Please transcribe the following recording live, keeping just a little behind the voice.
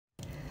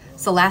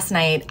So last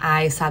night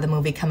I saw the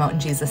movie Come Out in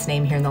Jesus'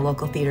 Name here in the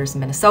local theaters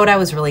in Minnesota. It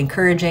was really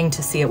encouraging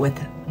to see it with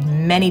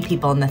many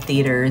people in the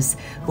theaters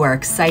who are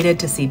excited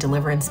to see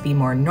deliverance be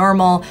more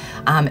normal.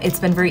 It's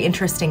been very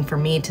interesting for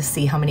me to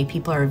see how many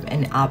people are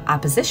in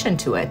opposition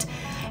to it,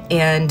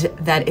 and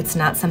that it's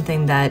not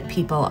something that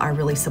people are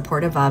really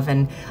supportive of.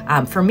 And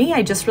for me,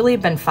 I just really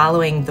have been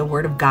following the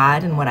Word of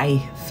God and what I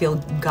feel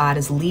God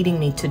is leading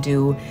me to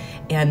do,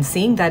 and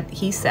seeing that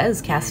He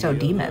says, cast out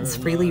demons,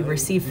 freely you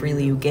receive,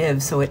 freely you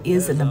give. So it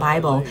is in the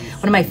Bible.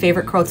 One of my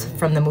favorite quotes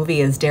from the movie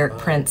is Derek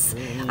Prince.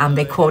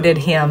 They quoted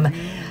him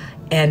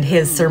and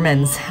his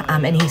sermons,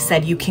 and he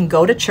said, you can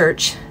go to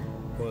church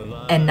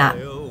and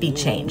not be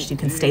changed. You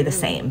can stay the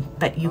same,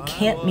 but you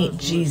can't meet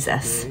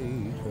Jesus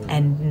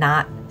and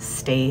not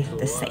stay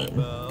the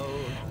same.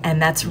 And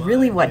that's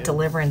really what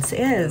deliverance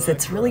is.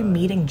 It's really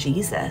meeting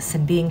Jesus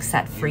and being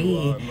set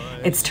free.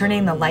 It's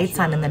turning the lights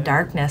on in the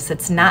darkness.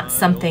 It's not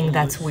something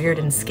that's weird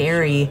and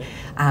scary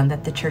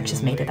that the church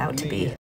has made it out to be.